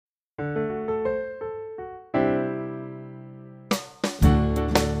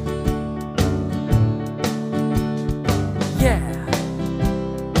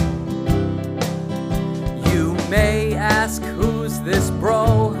Ask who's this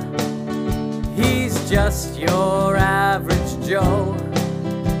bro? He's just your average Joe.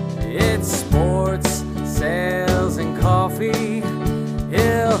 It's sports, sales, and coffee.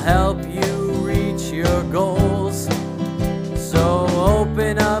 He'll help you reach your goals. So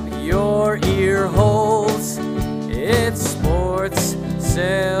open up your ear holes. It's sports,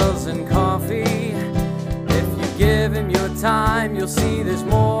 sales, and coffee. If you give him your time, you'll see there's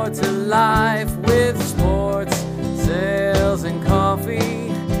more to life with sports, sales, and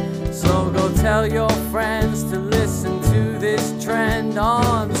coffee. So go tell your friends to listen to this trend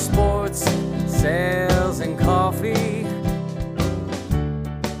on sports, sales, and coffee.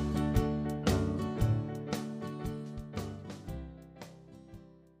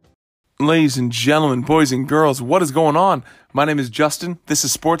 Ladies and gentlemen, boys and girls, what is going on? My name is Justin. This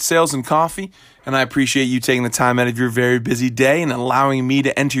is Sports, Sales, and Coffee, and I appreciate you taking the time out of your very busy day and allowing me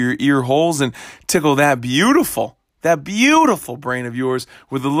to enter your ear holes and tickle that beautiful brain of yours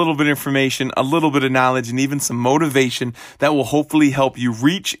with a little bit of information, a little bit of knowledge, and even some motivation that will hopefully help you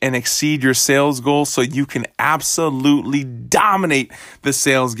reach and exceed your sales goals so you can absolutely dominate the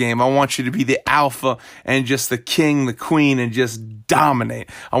sales game. I want you to be the alpha and just the king, the queen, and just dominate.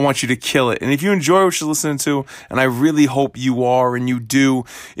 I want you to kill it. And if you enjoy what you're listening to, and I really hope you are and you do,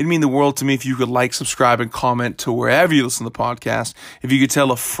 it'd mean the world to me if you could like, subscribe, and comment to wherever you listen to the podcast. If you could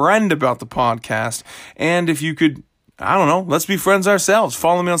tell a friend about the podcast, and if you could, I don't know, let's be friends ourselves.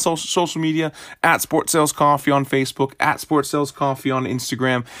 Follow me on social media, at Sports Sales Coffee on Facebook, at Sports Sales Coffee on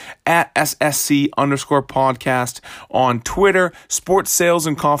Instagram, at SSC_podcast on Twitter, Sports Sales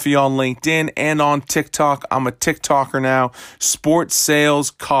and Coffee on LinkedIn, and on TikTok. I'm a TikToker now, Sports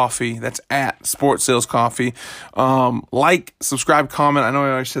Sales Coffee. That's at Sports Sales Coffee. Like, subscribe, comment. I know I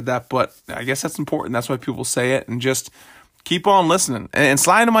already said that, but I guess that's important. That's why people say it, and just keep on listening and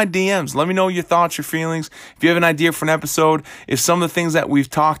slide into my DMs. Let me know your thoughts, your feelings. If you have an idea for an episode, if some of the things that we've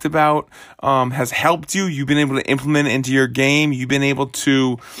talked about has helped you, you've been able to implement it into your game, you've been able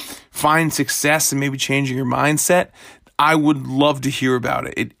to find success and maybe changing your mindset, I would love to hear about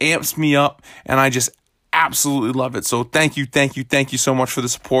it. It amps me up, and I just absolutely love it. So thank you so much for the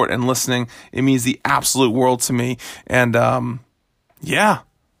support and listening. It means the absolute world to me. And that's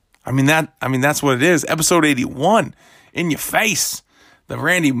what it is. Episode 81. In your face. The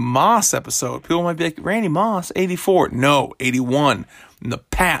Randy Moss episode. People might be like, Randy Moss, 84. No, 81. And the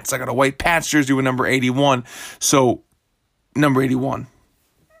Pats. I got a white Pats jersey with number 81. So, number 81.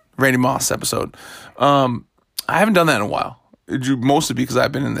 Randy Moss episode. I haven't done that in a while. Mostly because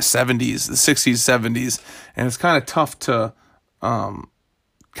I've been in the 70s, the 60s, 70s. And it's kind of tough to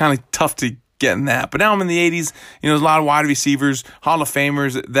get in that. But now I'm in the 80s. There's a lot of wide receivers, Hall of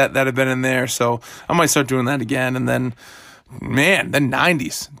Famers that have been in there. So I might start doing that again. And then, then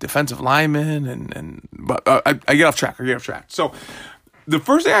 90s, defensive linemen. But I get off track. So the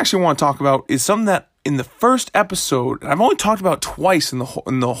first thing I actually want to talk about is something that in the first episode, I've only talked about twice in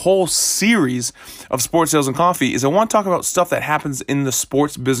the whole series of Sports, Sales, and Coffee, is I want to talk about stuff that happens in the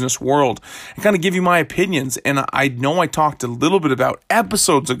sports business world and kind of give you my opinions. And I know I talked a little bit about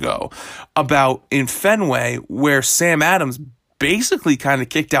episodes ago about in Fenway where Sam Adams basically kind of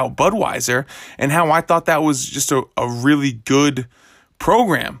kicked out Budweiser, and how I thought that was just a really good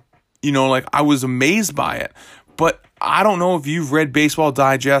program. I was amazed by it. But I don't know if you've read Baseball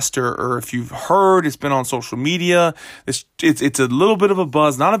Digest or if you've heard, it's been on social media. It's a little bit of a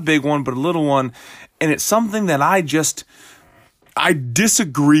buzz, not a big one, but a little one. And it's something that I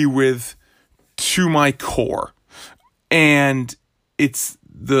disagree with to my core. And it's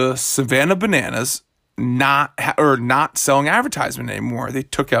the Savannah Bananas not selling advertisement anymore. They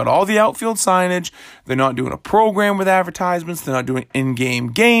took out all the outfield signage. They're not doing a program with advertisements. They're not doing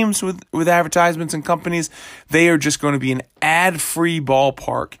in-game games with advertisements and companies. They are just going to be an ad-free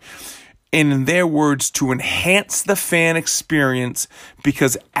ballpark. And in their words, to enhance the fan experience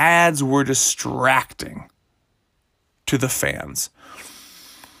because ads were distracting to the fans.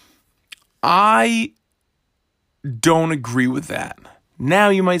 I don't agree with that. Now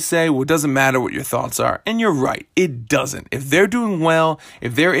you might say, well, it doesn't matter what your thoughts are. And you're right. It doesn't. If they're doing well,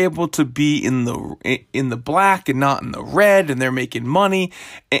 if they're able to be in the black and not in the red, and they're making money,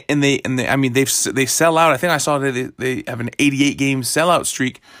 and they sell out. I think I saw that they have an 88 game sellout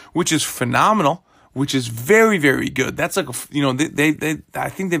streak, which is phenomenal, which is very, very good. That's like I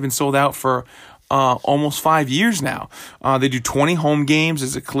think they've been sold out for almost 5 years now. They do 20 home games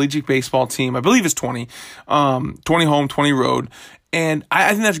as a collegiate baseball team. I believe it's 20. 20 home, 20 road. And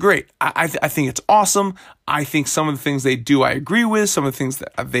I think that's great. I think it's awesome. I think some of the things they do, I agree with. Some of the things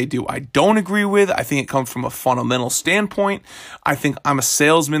that they do, I don't agree with. I think it comes from a fundamental standpoint. I think I'm a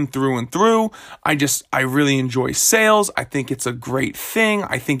salesman through and through. I really enjoy sales. I think it's a great thing.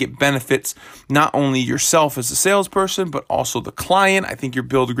 I think it benefits not only yourself as a salesperson, but also the client. I think you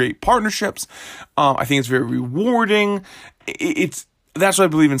build great partnerships. I think it's very rewarding. That's what I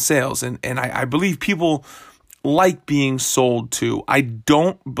believe in sales. And I believe people like being sold to. I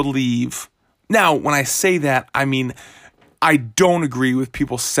don't believe. Now, when I say that, I mean, I don't agree with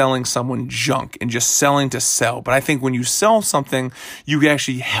people selling someone junk and just selling to sell. But I think when you sell something, you can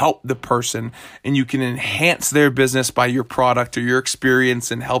actually help the person and you can enhance their business by your product or your experience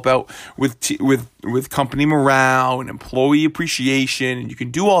and help out with company morale and employee appreciation. And you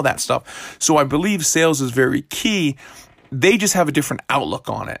can do all that stuff. So I believe sales is very key. They just have a different outlook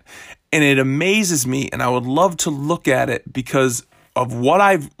on it. And it amazes me, and I would love to look at it because of what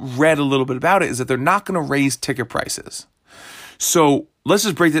I've read a little bit about it, is that they're not going to raise ticket prices. So let's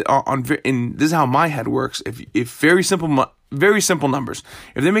just break it on, and this is how my head works. If very simple numbers,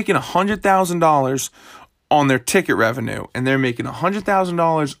 if they're making $100,000 on their ticket revenue, and they're making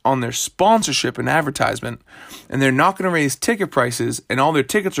 $100,000 on their sponsorship and advertisement, and they're not going to raise ticket prices, and all their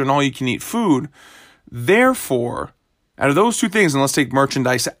tickets are an all-you-can-eat food, therefore, out of those two things, and let's take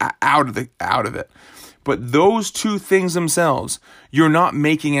merchandise out of it, but those two things themselves, you're not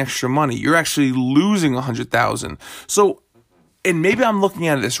making extra money. You're actually losing $100,000. So, and maybe I'm looking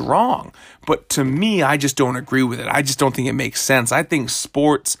at this wrong, but to me, I just don't agree with it. I just don't think it makes sense. I think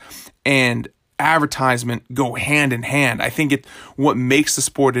sports and advertisement go hand in hand. I think what makes the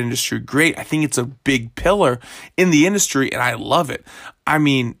sport industry great. I think it's a big pillar in the industry, and I love it. I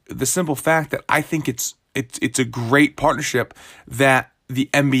mean, the simple fact that I think it's a great partnership that the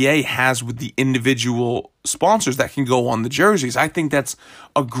NBA has with the individual sponsors that can go on the jerseys. I think that's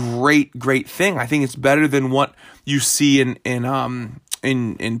a great thing. I think it's better than what you see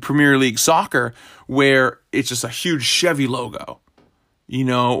in Premier League soccer, where it's just a huge Chevy logo,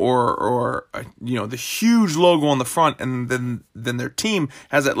 or the huge logo on the front, and then their team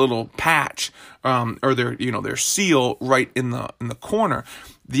has that little patch, or their seal right in the corner.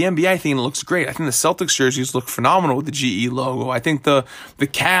 The NBA, I think it looks great. I think the Celtics jerseys look phenomenal with the GE logo. I think the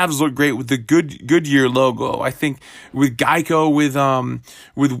Cavs look great with the Goodyear logo. I think with Geico, with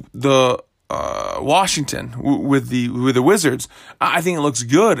the Washington, with the Wizards, I think it looks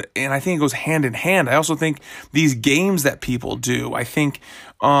good, and I think it goes hand in hand. I also think these games that people do, I think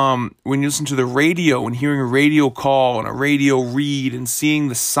when you listen to the radio and hearing a radio call and a radio read and seeing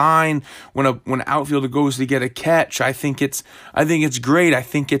the sign when an outfielder goes to get a catch, I think it's great. I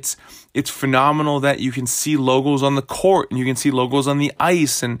think it's phenomenal that you can see logos on the court and you can see logos on the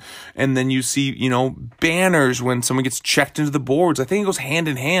ice, and then you see, banners when someone gets checked into the boards. I think it goes hand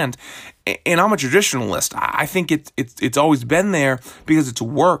in hand. And I'm a traditionalist. I think it's always been there because it's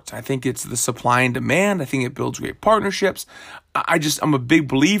worked. I think it's the supply and demand. I think it builds great partnerships. I'm a big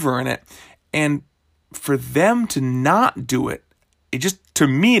believer in it. And for them to not do it, to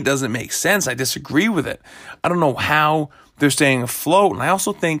me, it doesn't make sense. I disagree with it. I don't know how they're staying afloat. And I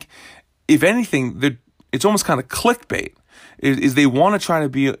also think, if anything, it's almost kind of clickbait. Is they want to try to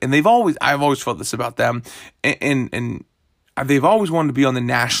be, and I've always felt this about them, and they've always wanted to be on the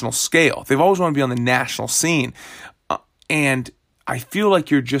national scale. They've always wanted to be on the national scene. And I feel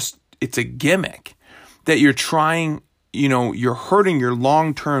like it's a gimmick that you're trying, you're hurting your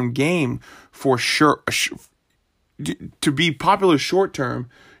long-term game for sure. To be popular short-term,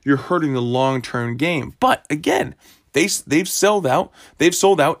 you're hurting the long-term game. But again, they've sold out. They've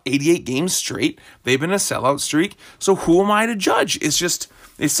sold out 88 games straight. They've been a sellout streak. So who am I to judge? It's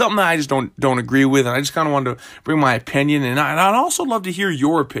something that I just don't agree with, and I just kind of wanted to bring my opinion, and I'd also love to hear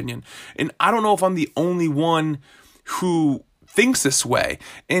your opinion. And I don't know if I'm the only one who thinks this way.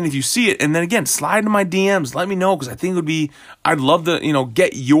 And if you see it, and then again, slide into my DMs, let me know, because I think I'd love to,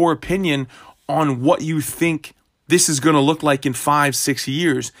 get your opinion on what you think this is going to look like in 5-6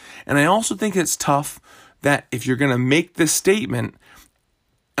 years. And I also think it's tough that if you're going to make this statement,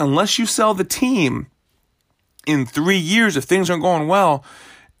 unless you sell the team in 3 years, if things aren't going well,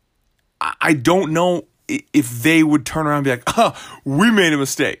 I don't know if they would turn around and be like, we made a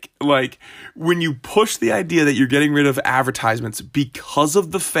mistake. Like, when you push the idea that you're getting rid of advertisements because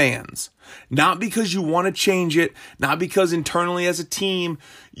of the fans, not because you want to change it, not because internally as a team,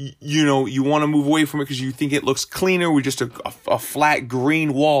 you want to move away from it because you think it looks cleaner with just a flat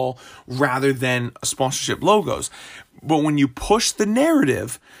green wall rather than sponsorship logos. But when you push the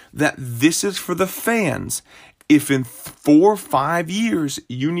narrative that this is for the fans, if in 4 or 5 years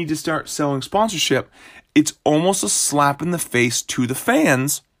you need to start selling sponsorship it's almost a slap in the face to the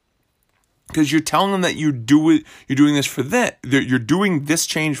fans, because you're telling them that you're doing this for them. You're doing this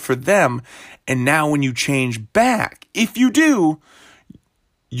change for them. And now when you change back, if you do,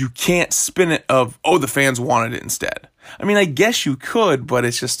 you can't spin it of, oh, the fans wanted it instead. I mean, I guess you could, but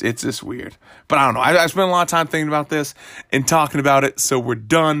it's just weird. But I don't know. I spent a lot of time thinking about this and talking about it. So we're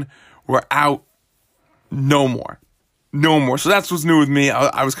done. We're out. No more. So that's what's new with me.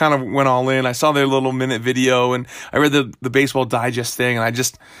 I was kind of went all in. I saw their little minute video and I read the Baseball Digest thing,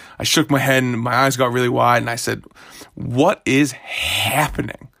 and I shook my head and my eyes got really wide, and I said, what is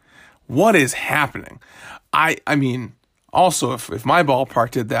happening? What is happening? I mean, also, if my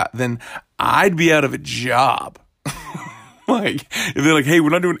ballpark did that, then I'd be out of a job. Like, if they're like, hey, we're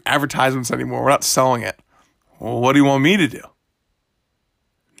not doing advertisements anymore, we're not selling it. Well, what do you want me to do?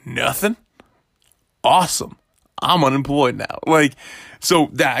 Nothing? Awesome. I'm unemployed now. Like, so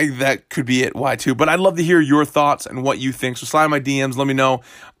that could be it. Why too? But I'd love to hear your thoughts and what you think. So slide in my DMs. Let me know.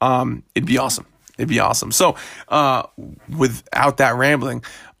 It'd be awesome. So, without that rambling,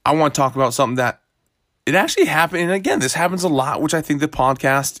 I want to talk about something that it actually happened. And again, this happens a lot, which I think the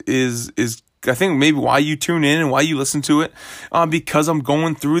podcast is I think maybe why you tune in and why you listen to it, because I'm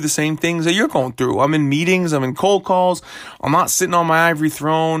going through the same things that you're going through. I'm in meetings, I'm in cold calls. I'm not sitting on my ivory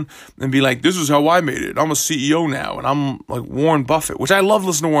throne and be like, this is how I made it. I'm a CEO now, and I'm like Warren Buffett, which I love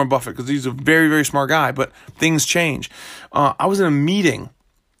listening to Warren Buffett because he's a very, very smart guy, but things change. I was in a meeting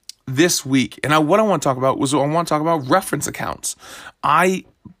this week, and what I want to talk about reference accounts. I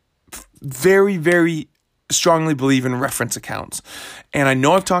very, very strongly believe in reference accounts. And I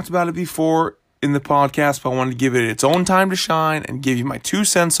know I've talked about it before in the podcast, but I wanted to give it its own time to shine and give you my 2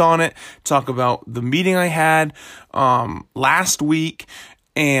 cents on it. Talk about the meeting I had last week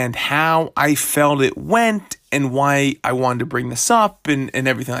and how I felt it went and why I wanted to bring this up and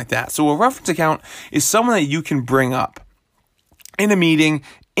everything like that. So a reference account is someone that you can bring up in a meeting,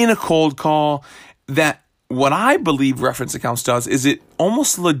 in a cold call. That what I believe reference accounts does is it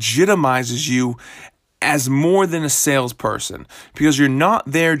almost legitimizes you as more than a salesperson, because you're not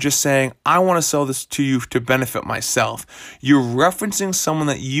there just saying, I want to sell this to you to benefit myself. You're referencing someone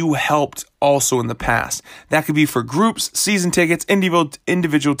that you helped also in the past. That could be for groups, season tickets,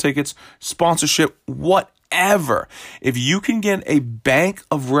 individual tickets, sponsorship, whatever. If you can get a bank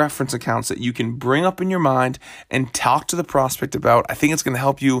of reference accounts that you can bring up in your mind and talk to the prospect about, I think it's going to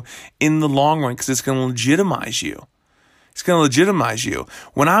help you in the long run, because it's going to legitimize you.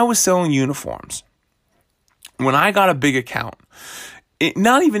 When I was selling uniforms, when I got a big account,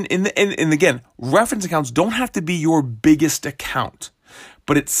 and again, reference accounts don't have to be your biggest account,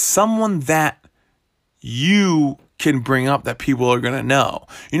 but it's someone that you can bring up that people are going to know.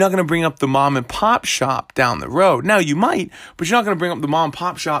 You're not going to bring up the mom and pop shop down the road. Now you might, but you're not going to bring up the mom and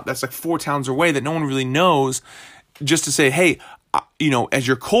pop shop that's like 4 towns away that no one really knows, just to say, hey, as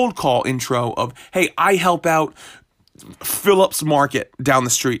your cold call intro of, hey, I help out Phillips Market down the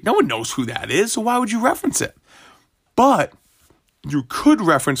street. No one knows who that is, so why would you reference it? But you could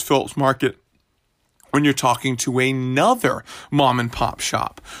reference Phillips Market when you're talking to another mom and pop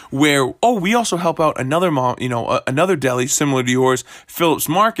shop where, we also help out another another deli similar to yours, Phillips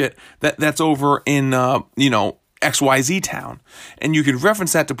Market, that's over in, XYZ town. And you can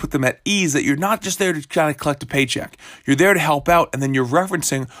reference that to put them at ease that you're not just there to kind of collect a paycheck. You're there to help out, and then you're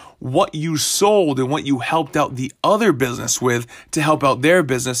referencing what you sold and what you helped out the other business with to help out their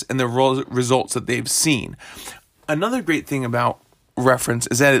business and the results that they've seen. Another great thing about reference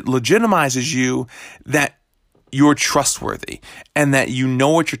is that it legitimizes you, that you're trustworthy and that you know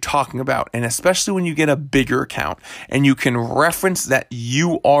what you're talking about. And especially when you get a bigger account and you can reference that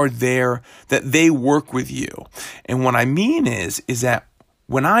you are there, that they work with you. And what I mean is that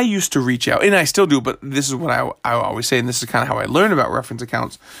when I used to reach out, and I still do, but this is what I always say, and this is kind of how I learned about reference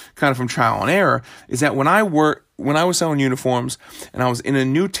accounts, kind of from trial and error, is that when I was selling uniforms and I was in a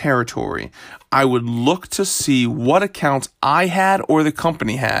new territory, I would look to see what accounts I had or the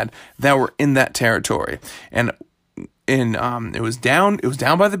company had that were in that territory. And it was down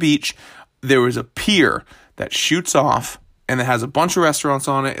by the beach. There was a pier that shoots off and it has a bunch of restaurants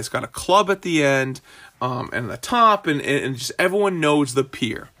on it. It's got a club at the end, and the top, and just everyone knows the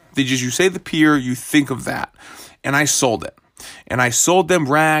pier. You say the pier, you think of that. And I sold it. And I sold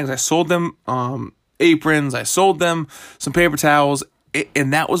them rags, I sold them aprons, I sold them some paper towels,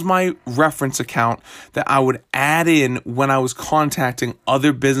 and that was my reference account that I would add in when I was contacting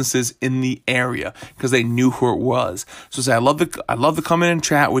other businesses in the area because they knew who it was. So say, I love to come in and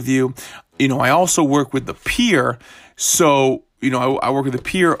chat with you. I also work with the pier. So, I work with the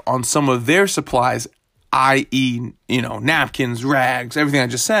pier on some of their supplies, i.e., napkins, rags, everything I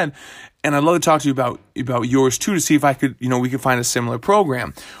just said. And I'd love to talk to you about yours too, to see if I could, we could find a similar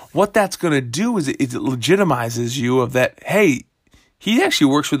program. What that's going to do is it legitimizes you of that, hey, he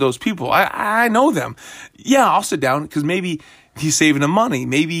actually works with those people. I know them. Yeah, I'll sit down because maybe he's saving them money.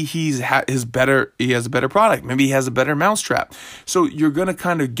 Maybe he has a better product. Maybe he has a better mousetrap. So you're going to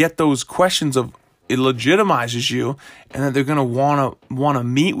kind of get those questions of, it legitimizes you, and that they're going to want to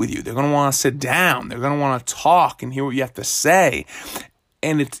meet with you. They're going to want to sit down. They're going to want to talk and hear what you have to say.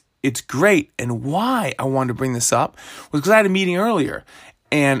 And it's great. And why I wanted to bring this up was because I had a meeting earlier,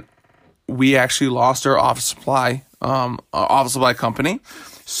 and we actually lost our office supply company.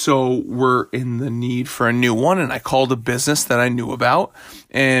 So we're in the need for a new one. And I called a business that I knew about,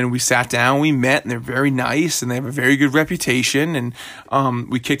 and we sat down, we met, and they're very nice and they have a very good reputation. And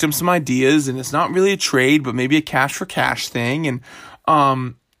we kicked them some ideas, and it's not really a trade, but maybe a cash for cash thing. And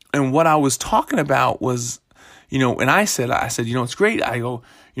what I was talking about was, and I said, it's great. I go,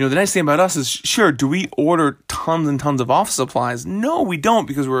 the nice thing about us is, sure, do we order tons and tons of office supplies? No, we don't,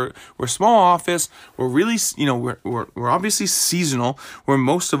 because we're a small office. We're really, we're obviously seasonal, where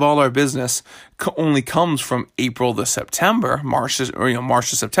most of all our business only comes from April to September, March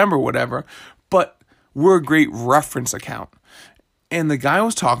to September, whatever. But we're a great reference account. And the guy I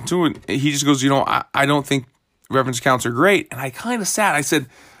was talking to, and he just goes, I don't think reference accounts are great. And I kind of sat. I said,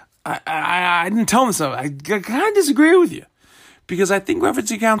 I didn't tell him so. I kind of disagree with you, because I think reference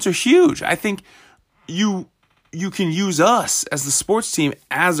accounts are huge. I think you can use us as the sports team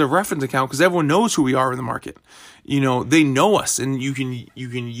as a reference account, because everyone knows who we are in the market. They know us, and you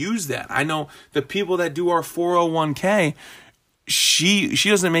can use that. I know the people that do our 401k. She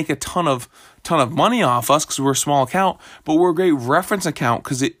doesn't make a ton of money off us because we're a small account, but we're a great reference account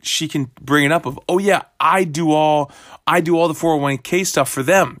because she can bring it up of, oh yeah, I do all the 401k stuff for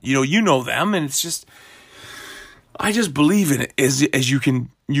them. You know them, and it's just, I just believe in it as you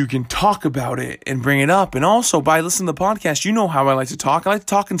can talk about it and bring it up. And also, by listening to the podcast, you know how I like to talk. I like to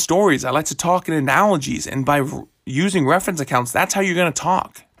talk in stories. I like to talk in analogies, and by using reference accounts, that's how you're going to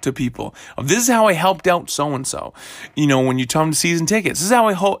talk to people. This is how I helped out so-and-so. When you tell them to season tickets, this is how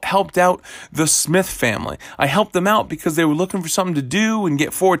I helped out the Smith family. I helped them out because they were looking for something to do and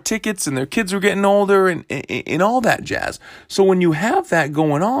get 4 tickets, and their kids were getting older, and all that jazz. So when you have that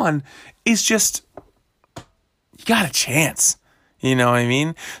going on, it's just, you got a chance. You know what I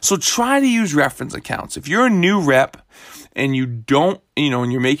mean? So try to use reference accounts. If you're a new rep and you don't,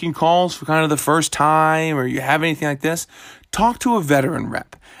 and you're making calls for kind of the first time, or you have anything like this, talk to a veteran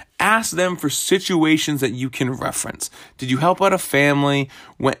rep. Ask them for situations that you can reference. Did you help out a family?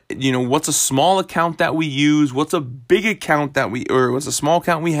 What's a small account that we use? What's a big account what's a small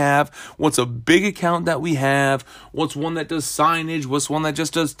account we have? What's a big account that we have? What's one that does signage? What's one that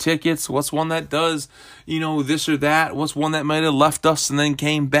just does tickets? What's one that does, this or that? What's one that might have left us and then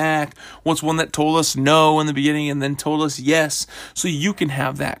came back? What's one that told us no in the beginning and then told us yes? So you can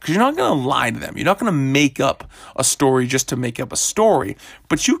have that, because you're not going to lie to them. You're not going to make up a story just to make up a story,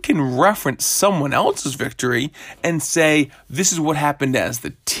 but you can reference someone else's victory and say, this is what happened as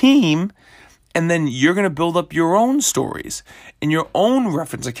the team. And then you're going to build up your own stories and your own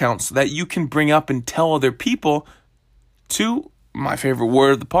reference accounts so that you can bring up and tell other people to, my favorite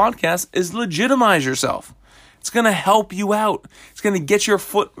word of the podcast is, legitimize yourself. It's going to help you out. It's going to get your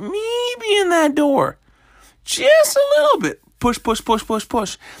foot maybe in that door just a little bit. Push.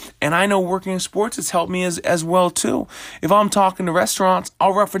 And I know working in sports, it's helped me as well too. If I'm talking to restaurants,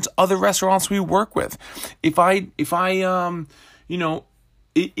 I'll reference other restaurants we work with. If I'm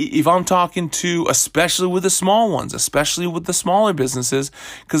talking to, especially with the small ones, especially with the smaller businesses,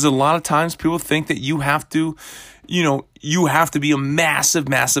 because a lot of times people think that you have to be a massive,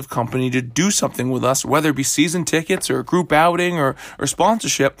 massive company to do something with us, whether it be season tickets or a group outing or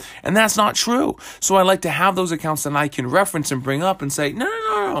sponsorship. And that's not true. So I like to have those accounts that I can reference and bring up and say,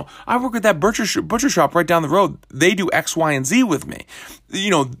 no. I work at that butcher shop right down the road. They do X, Y, and Z with me. They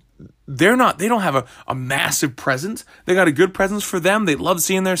don't have a massive presence. They got a good presence for them. They love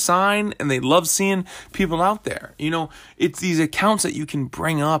seeing their sign, and they love seeing people out there. It's these accounts that you can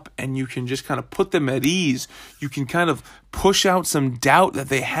bring up, and you can just kind of put them at ease. You can kind of push out some doubt that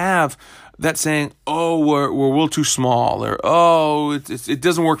they have, that's saying, oh, we're a little too small, or oh, it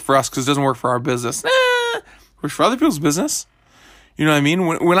doesn't work for us because it doesn't work for our business. Works for other people's business. You know what I mean?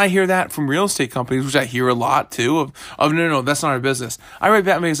 When I hear that from real estate companies, which I hear a lot too, of no, that's not our business. I write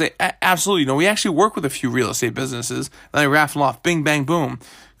back and say, absolutely, we actually work with a few real estate businesses. And I raffle off, bing, bang, boom.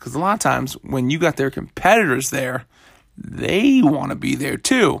 Because a lot of times when you got their competitors there, they want to be there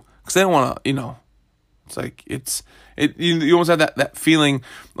too. Because they don't want to, It's like you almost have that feeling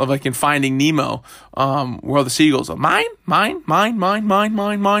of like in Finding Nemo, where all the seagulls are mine.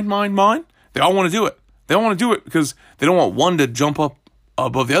 They all want to do it. They don't want to do it because they don't want one to jump up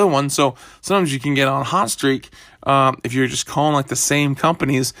above the other one. So sometimes you can get on a hot streak if you're just calling like the same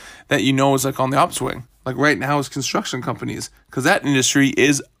companies that you know is like on the upswing. Like right now is construction companies, because that industry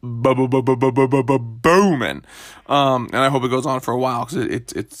is booming. And I hope it goes on for a while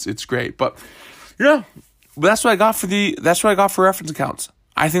because it's great. But yeah, that's what I got for reference accounts.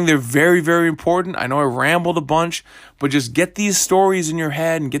 I think they're very, very important. I know I rambled a bunch, but just get these stories in your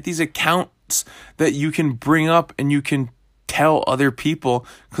head and get these accounts that you can bring up and you can tell other people,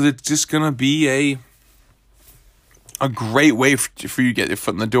 because it's just gonna be a great way for you to get your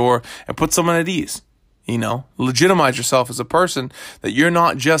foot in the door and put someone at ease. Legitimize yourself as a person, that you're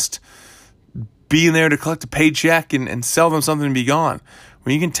not just being there to collect a paycheck and sell them something and be gone.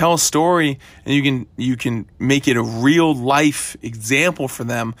 When you can tell a story and you can make it a real life example for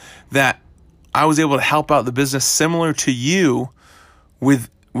them, that I was able to help out the business similar to you with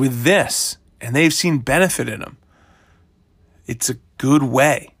this, and they've seen benefit in them. It's a good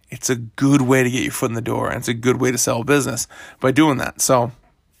way. It's a good way to get your foot in the door, and it's a good way to sell a business by doing that. So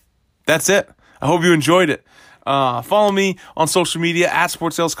that's it. I hope you enjoyed it. Follow me on social media at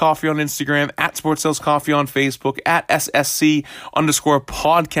Sports Sales Coffee on Instagram, at Sports Sales Coffee on Facebook, at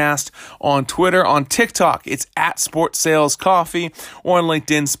SSC_podcast on Twitter. On TikTok, it's at Sports Sales Coffee, or on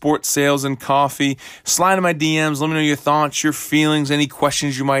LinkedIn, Sports Sales and Coffee. Slide in my DMs. Let me know your thoughts, your feelings, any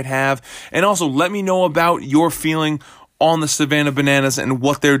questions you might have. And also let me know about your feeling on the Savannah Bananas and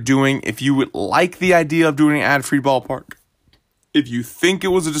what they're doing. If you would like the idea of doing an ad-free ballpark, if you think it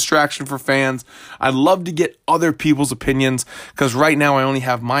was a distraction for fans, I'd love to get other people's opinions, because right now I only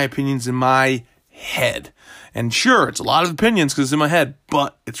have my opinions in my head. And sure, it's a lot of opinions because it's in my head,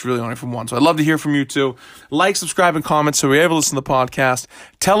 but it's really only from one. So I'd love to hear from you too. Like, subscribe, and comment so we're able to listen to the podcast.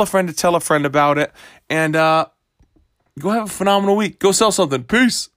 Tell a friend to tell a friend about it. And go have a phenomenal week. Go sell something. Peace.